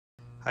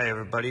Hi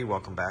everybody,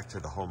 welcome back to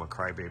the home of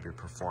Crybaby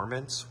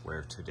Performance,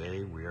 where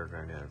today we are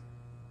going to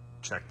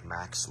check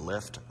max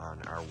lift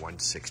on our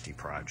 160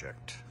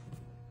 project.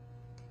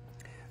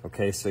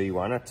 Okay, so you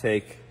want to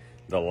take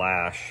the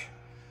lash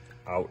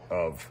out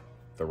of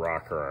the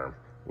rocker arm.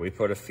 We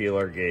put a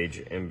feeler gauge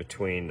in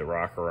between the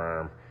rocker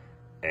arm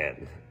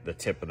and the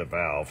tip of the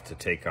valve to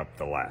take up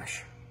the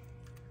lash.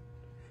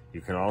 You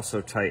can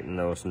also tighten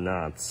those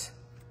nuts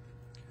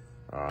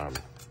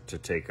to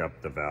take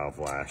up the valve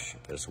lash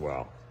as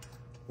well.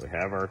 We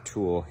have our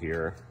tool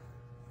here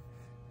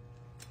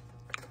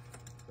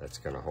that's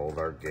going to hold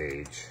our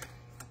gauge.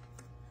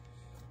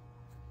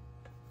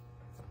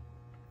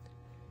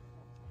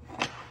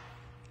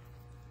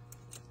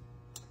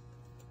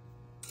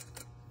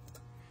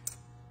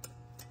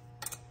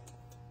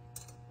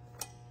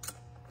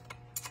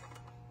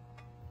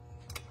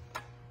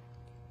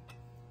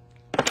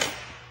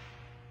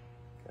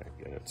 Gotta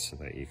get it so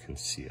that you can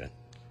see it.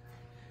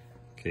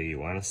 Okay, you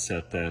want to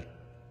set that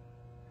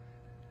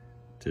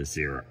to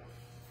 0.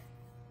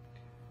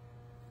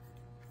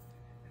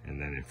 And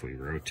then if we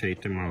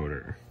rotate the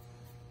motor,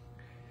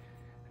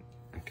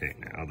 okay,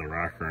 now the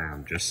rocker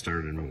arm just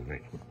started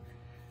moving.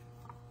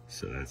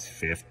 So that's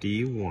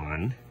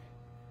 51,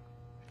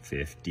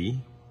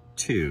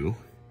 52,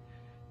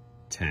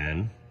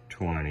 10,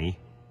 20,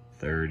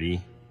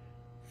 30,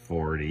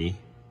 40,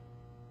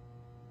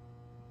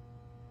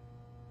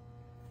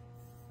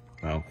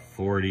 about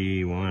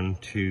 41,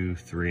 2,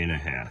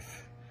 3.5.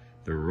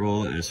 The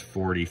rule is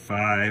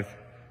 45.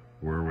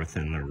 We're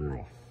within the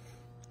rule.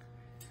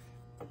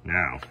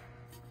 Now,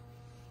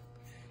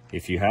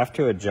 if you have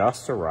to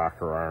adjust a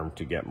rocker arm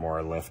to get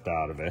more lift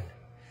out of it,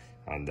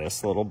 on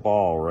this little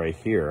ball right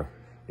here,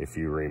 if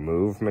you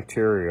remove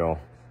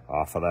material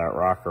off of that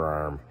rocker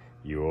arm,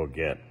 you will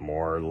get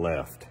more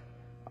lift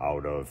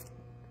out of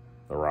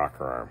the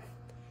rocker arm.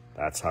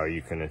 That's how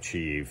you can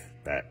achieve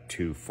that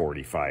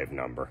 245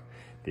 number.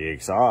 The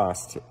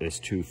exhaust is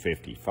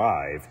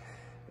 255,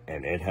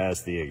 and it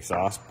has the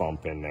exhaust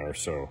bump in there,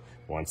 so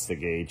once the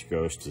gauge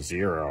goes to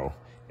 0,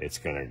 it's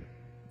going to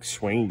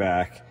swing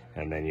back,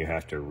 and then you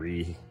have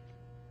to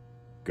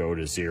go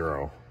to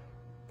 0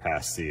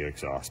 past the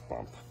exhaust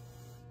bump.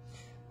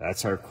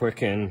 That's our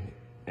quick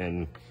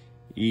and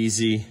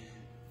easy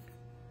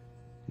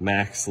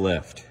max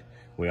lift.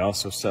 We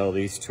also sell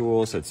these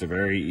tools. It's a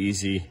very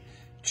easy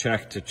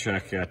check to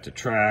check at the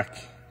track.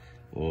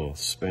 We'll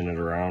spin it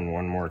around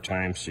one more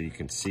time so you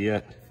can see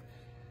it.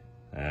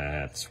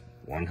 That's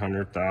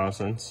 100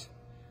 thousandths,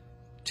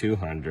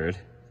 200,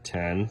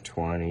 10,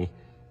 20,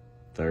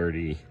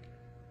 30,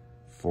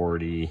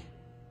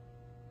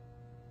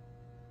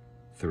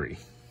 43.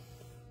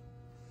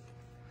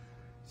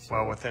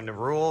 Well within the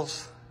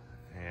rules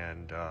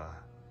and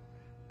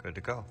good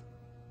to go.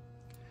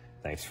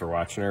 Thanks for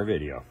watching our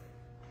video.